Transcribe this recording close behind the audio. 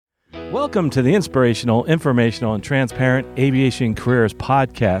Welcome to the Inspirational, Informational, and Transparent Aviation Careers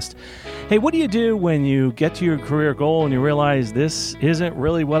Podcast. Hey, what do you do when you get to your career goal and you realize this isn't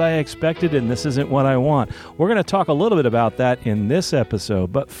really what I expected and this isn't what I want? We're going to talk a little bit about that in this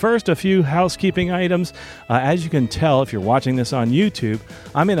episode. But first, a few housekeeping items. As you can tell, if you're watching this on YouTube,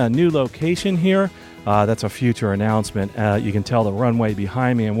 I'm in a new location here. That's a future announcement. You can tell the runway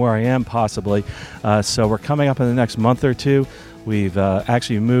behind me and where I am possibly. So we're coming up in the next month or two. We've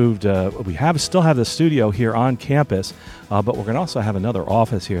actually moved, still have the studio here on campus, but we're going to also have another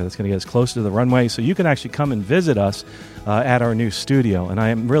office here that's going to get us closer to the runway, so you can actually come and visit us at our new studio. And I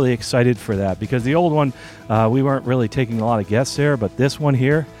am really excited for that because the old one, we weren't really taking a lot of guests there, but this one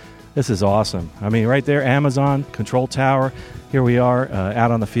here, this is awesome. I mean, right there, Amazon, Control Tower. Here we are out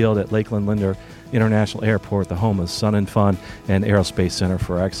on the field at Lakeland Linder International Airport, the home of Sun and Fun and Aerospace Center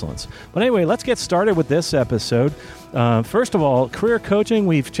for Excellence. But anyway, let's get started with this episode. First of all, career coaching,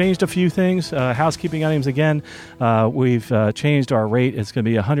 we've changed a few things. Housekeeping items again, we've changed our rate. It's going to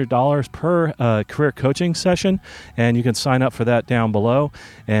be $100 per career coaching session, and you can sign up for that down below.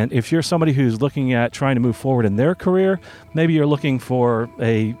 And if you're somebody who's looking at trying to move forward in their career, maybe you're looking for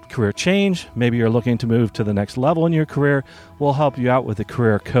a career change, maybe you're looking to move to the next level in your career, we'll help you out with the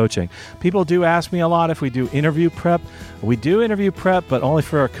career coaching. People do ask me a lot if we do interview prep. We do interview prep, but only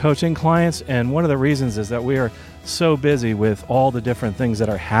for our coaching clients, and one of the reasons is that we are so busy with all the different things that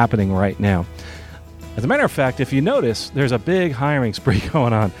are happening right now. As a matter of fact, if you notice, there's a big hiring spree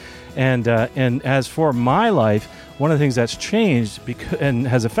going on. And as for my life, one of the things that's changed and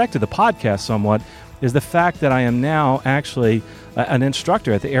has affected the podcast somewhat is the fact that I am now actually an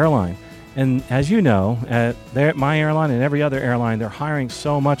instructor at the airline. And as you know, at my airline and every other airline, they're hiring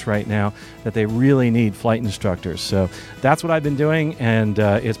so much right now that they really need flight instructors. So that's what I've been doing, and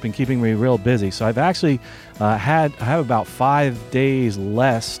it's been keeping me real busy. So I've actually I have about 5 days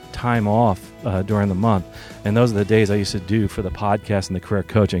less time off during the month. And those are the days I used to do for the podcast and the career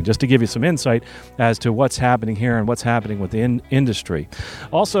coaching, just to give you some insight as to what's happening here and what's happening with the industry.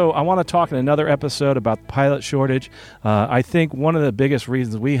 Also, I want to talk in another episode about the pilot shortage. I think one of the biggest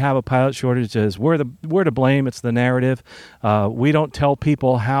reasons we have a pilot shortage is we're to blame. It's the narrative. We don't tell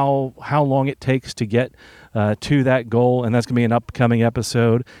people how long it takes to get to that goal, and that's going to be an upcoming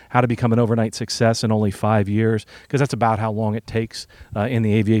episode, how to become an overnight success in only 5 years, because that's about how long it takes in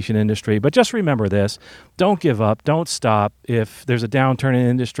the aviation industry. But just remember this, don't give up, don't stop. If there's a downturn in the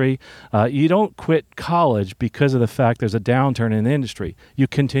industry, you don't quit college because of the fact there's a downturn in the industry. You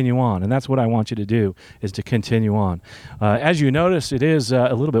continue on, and that's what I want you to do, is to continue on. As you notice, it is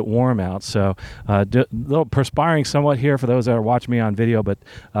a little bit warm out, so a little perspiring somewhat here for those that are watching me on video, but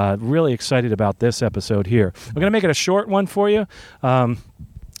really excited about this episode here. I'm going to make it a short one for you.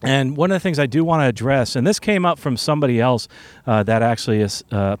 And one of the things I do want to address, and this came up from somebody else that actually is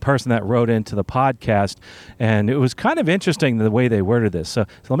a person that wrote into the podcast, and it was kind of interesting the way they worded this. So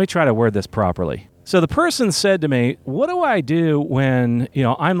let me try to word this properly. So the person said to me, what do I do when,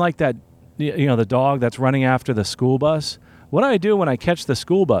 I'm like that, the dog that's running after the school bus? What do I do when I catch the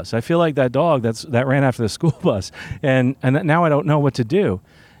school bus? I feel like that dog that ran after the school bus, and now I don't know what to do.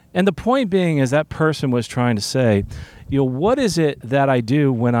 And the point being is that person was trying to say, what is it that I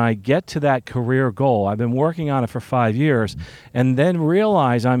do when I get to that career goal? I've been working on it for 5 years and then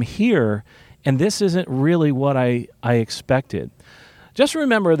realize I'm here and this isn't really what I expected. Just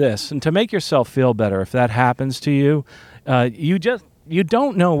remember this, and to make yourself feel better, if that happens to you, you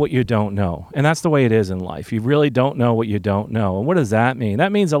don't know what you don't know. And that's the way it is in life. You really don't know what you don't know. And what does that mean?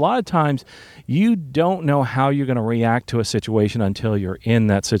 That means a lot of times you don't know how you're going to react to a situation until you're in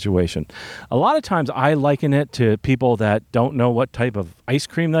that situation. A lot of times I liken it to people that don't know what type of ice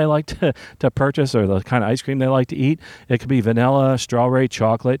cream they like to purchase or the kind of ice cream they like to eat. It could be vanilla, strawberry,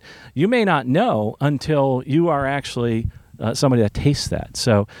 chocolate. You may not know until you are actually somebody that tastes that.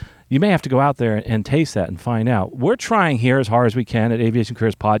 So you may have to go out there and taste that and find out. We're trying here as hard as we can at Aviation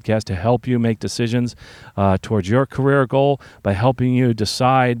Careers Podcast to help you make decisions towards your career goal by helping you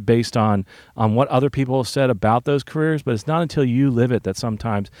decide based on what other people have said about those careers. But it's not until you live it that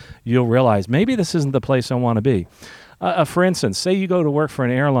sometimes you'll realize maybe this isn't the place I want to be. For instance, say you go to work for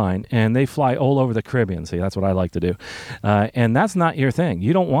an airline and they fly all over the Caribbean. See, that's what I like to do. And that's not your thing.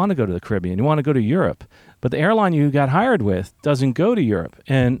 You don't want to go to the Caribbean. You want to go to Europe. But the airline you got hired with doesn't go to Europe.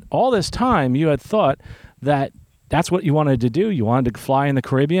 And all this time you had thought that that's what you wanted to do. You wanted to fly in the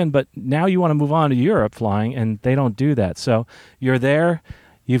Caribbean, but now you want to move on to Europe flying, and they don't do that. So you're there,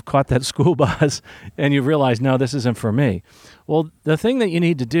 you've caught that school bus, and you realize, no, this isn't for me. Well, the thing that you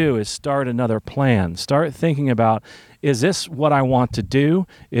need to do is start another plan. Start thinking about, is this what I want to do?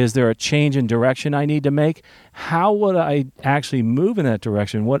 Is there a change in direction I need to make? How would I actually move in that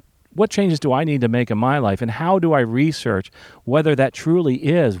direction? What what changes do I need to make in my life, and how do I research whether that truly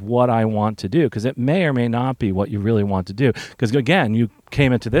is what I want to do? Because it may or may not be what you really want to do. Because again, you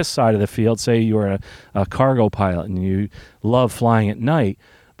came into this side of the field, say you were a cargo pilot and you love flying at night,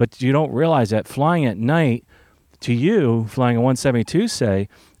 but you don't realize that flying at night, to you, flying a 172, say,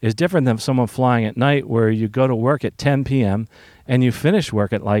 is different than someone flying at night where you go to work at 10 p.m. and you finish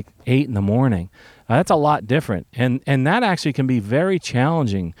work at like 8 in the morning. That's a lot different. And that actually can be very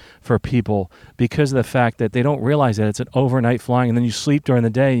challenging for people because of the fact that they don't realize that it's an overnight flying, and then you sleep during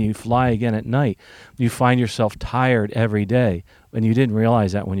the day and you fly again at night. You find yourself tired every day, and you didn't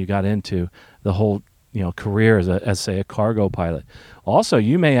realize that when you got into the whole career as say a cargo pilot. Also,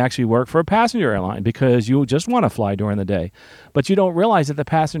 you may actually work for a passenger airline because you just want to fly during the day, but you don't realize that the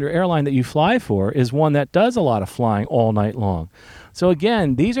passenger airline that you fly for is one that does a lot of flying all night long. So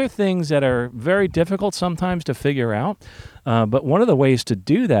again, these are things that are very difficult sometimes to figure out, but one of the ways to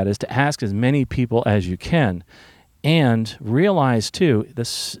do that is to ask as many people as you can. And realize, too,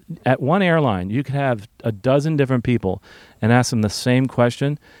 this at one airline, you could have a dozen different people and ask them the same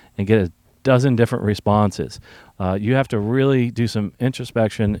question and get a dozen different responses. You have to really do some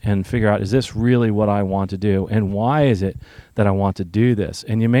introspection and figure out, is this really what I want to do? And why is it that I want to do this?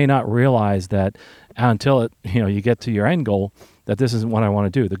 And you may not realize that until you get to your end goal, that this isn't what I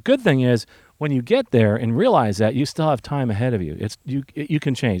want to do. The good thing is, when you get there and realize that, you still have time ahead of you. You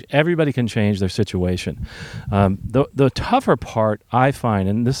can change. Everybody can change their situation. The tougher part, I find,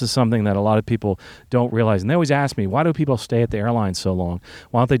 and this is something that a lot of people don't realize, and they always ask me, why do people stay at the airline so long?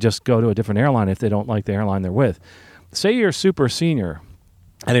 Why don't they just go to a different airline if they don't like the airline they're with? Say you're super senior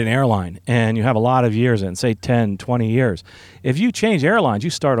at an airline and you have a lot of years in, say 10, 20 years. If you change airlines, you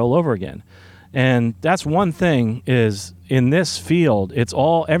start all over again. And that's one thing is, in this field,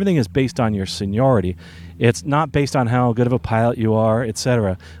 everything is based on your seniority. It's not based on how good of a pilot you are,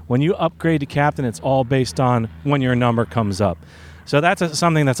 etc. When you upgrade to captain, it's all based on when your number comes up. So that's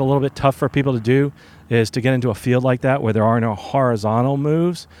something that's a little bit tough for people to do, is to get into a field like that where there are no horizontal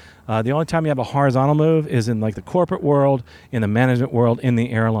moves. The only time you have a horizontal move is in like the corporate world, in the management world, in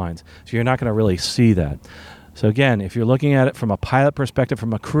the airlines. So you're not going to really see that. So again, if you're looking at it from a pilot perspective,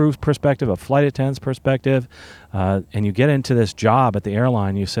 from a crew perspective, a flight attendant's perspective, and you get into this job at the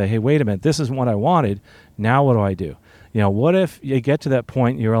airline, you say, hey, wait a minute, this isn't what I wanted. Now what do I do? What if you get to that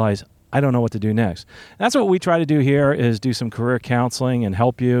point and you realize, I don't know what to do next? That's what we try to do here, is do some career counseling and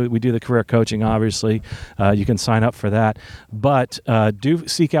help you. We do the career coaching, obviously. You can sign up for that. But do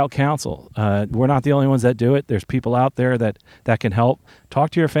seek out counsel. We're not the only ones that do it. There's people out there that can help.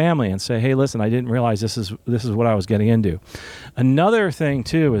 Talk to your family and say, hey, listen, I didn't realize this is what I was getting into. Another thing,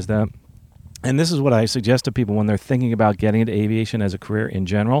 too, is that, and this is what I suggest to people when they're thinking about getting into aviation as a career in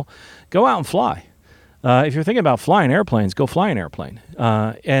general, go out and fly. If you're thinking about flying airplanes, go fly an airplane.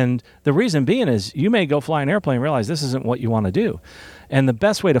 And the reason being is you may go fly an airplane and realize this isn't what you want to do. And the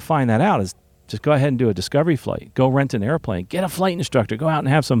best way to find that out is just go ahead and do a discovery flight. Go rent an airplane. Get a flight instructor. Go out and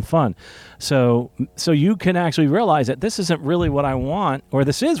have some fun. So you can actually realize that this isn't really what I want, or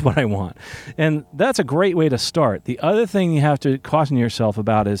this is what I want. And that's a great way to start. The other thing you have to caution yourself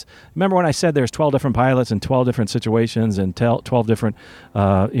about is, remember when I said there's 12 different pilots and 12 different situations and 12 different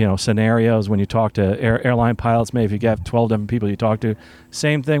scenarios when you talk to airline pilots? Maybe if you get 12 different people you talk to.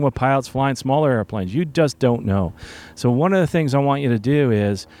 Same thing with pilots flying smaller airplanes. You just don't know. So one of the things I want you to do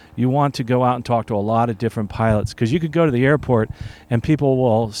is you want to go out and talk to a lot of different pilots, because you could go to the airport and people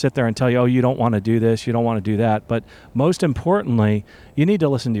will sit there and tell you, oh, you don't want to do this, you don't want to do that. But most importantly, you need to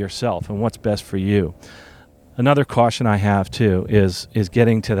listen to yourself and what's best for you. Another caution I have too is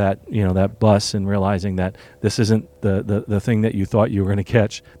getting to that bus and realizing that this isn't the thing that you thought you were going to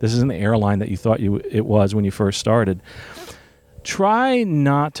catch. This isn't the airline that you thought it was when you first started. Try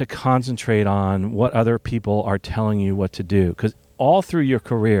not to concentrate on what other people are telling you what to do, because all through your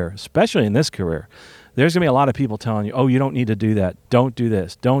career, especially in this career, there's going to be a lot of people telling you, oh, you don't need to do that. Don't do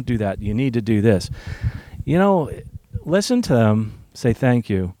this. Don't do that. You need to do this. Listen to them, say thank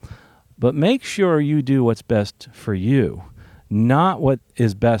you, but make sure you do what's best for you, not what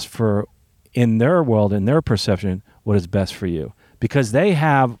is best for, in their world, in their perception, what is best for you, because they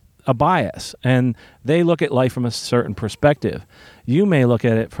have a bias and they look at life from a certain perspective. You may look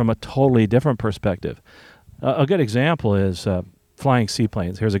at it from a totally different perspective. A good example is flying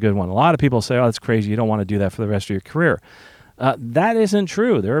seaplanes. Here's a good one. A lot of people say, oh, that's crazy. You don't want to do that for the rest of your career. That isn't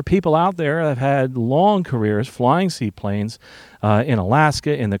true. There are people out there that have had long careers flying seaplanes in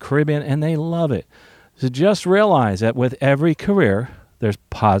Alaska, in the Caribbean, and they love it. So just realize that with every career, there's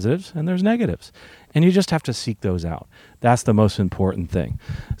positives and there's negatives. And you just have to seek those out. That's the most important thing.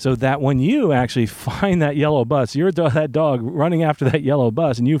 So that when you actually find that yellow bus, you're that dog running after that yellow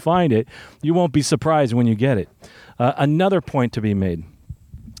bus, and you find it, you won't be surprised when you get it. Another point to be made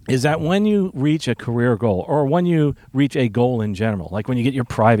is that when you reach a career goal, or when you reach a goal in general, like when you get your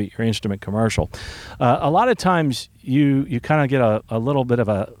private, your instrument commercial, a lot of times you kind of get a little bit of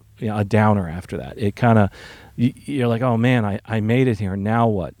a downer after that. It kind of, you're like, oh man, I made it here. Now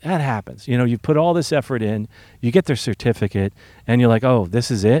what? That happens. You put all this effort in, you get their certificate, and you're like, oh, this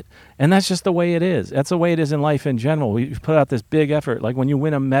is it. And that's just the way it is. That's the way it is in life in general. We put out this big effort, like when you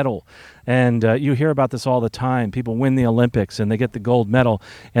win a medal, and you hear about this all the time. People win the Olympics and they get the gold medal,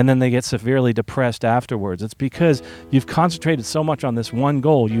 and then they get severely depressed afterwards. It's because you've concentrated so much on this one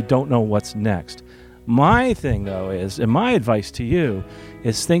goal, you don't know what's next. My thing, though, is, and my advice to you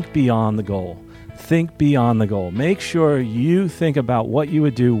is, think beyond the goal. Think beyond the goal. Make sure you think about what you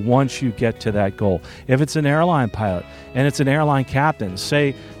would do once you get to that goal. If it's an airline pilot and it's an airline captain,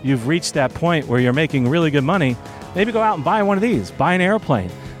 say you've reached that point where you're making really good money, maybe go out and buy one of these. Buy an airplane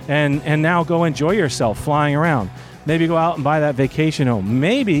and now go enjoy yourself flying around. Maybe go out and buy that vacation home.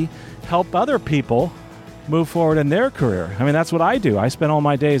 Maybe help other people move forward in their career. I mean, that's what I do. I spend all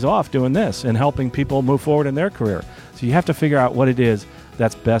my days off doing this and helping people move forward in their career. So you have to figure out what it is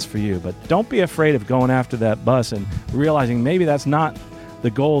that's best for you. But don't be afraid of going after that bus and realizing maybe that's not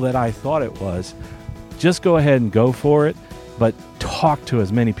the goal that I thought it was. Just go ahead and go for it, but talk to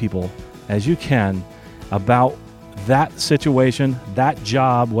as many people as you can about that situation, that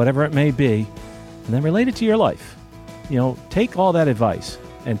job, whatever it may be, and then relate it to your life. Take all that advice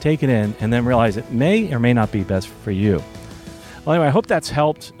and take it in, and then realize it may or may not be best for you. Well, anyway, I hope that's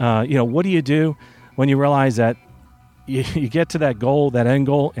helped. What do you do when you realize that you get to that goal, that end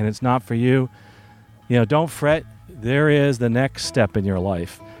goal, and it's not for you? Don't fret. There is the next step in your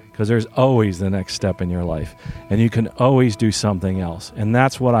life, because there's always the next step in your life, and you can always do something else. And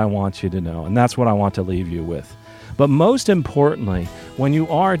that's what I want you to know, and that's what I want to leave you with. But most importantly, when you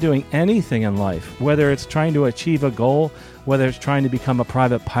are doing anything in life, whether it's trying to achieve a goal, whether it's trying to become a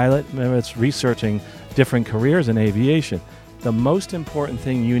private pilot, whether it's researching different careers in aviation, the most important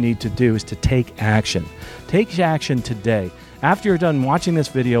thing you need to do is to take action. Take action today. After you're done watching this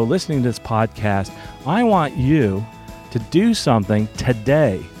video, listening to this podcast, I want you to do something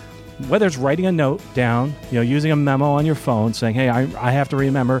today. Whether it's writing a note down, using a memo on your phone saying, hey, I have to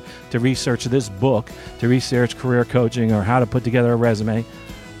remember to research this book, to research career coaching or how to put together a resume.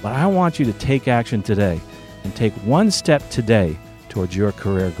 But I want you to take action today and take one step today towards your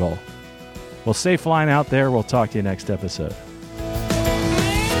career goal. Well, stay flying out there. We'll talk to you next episode.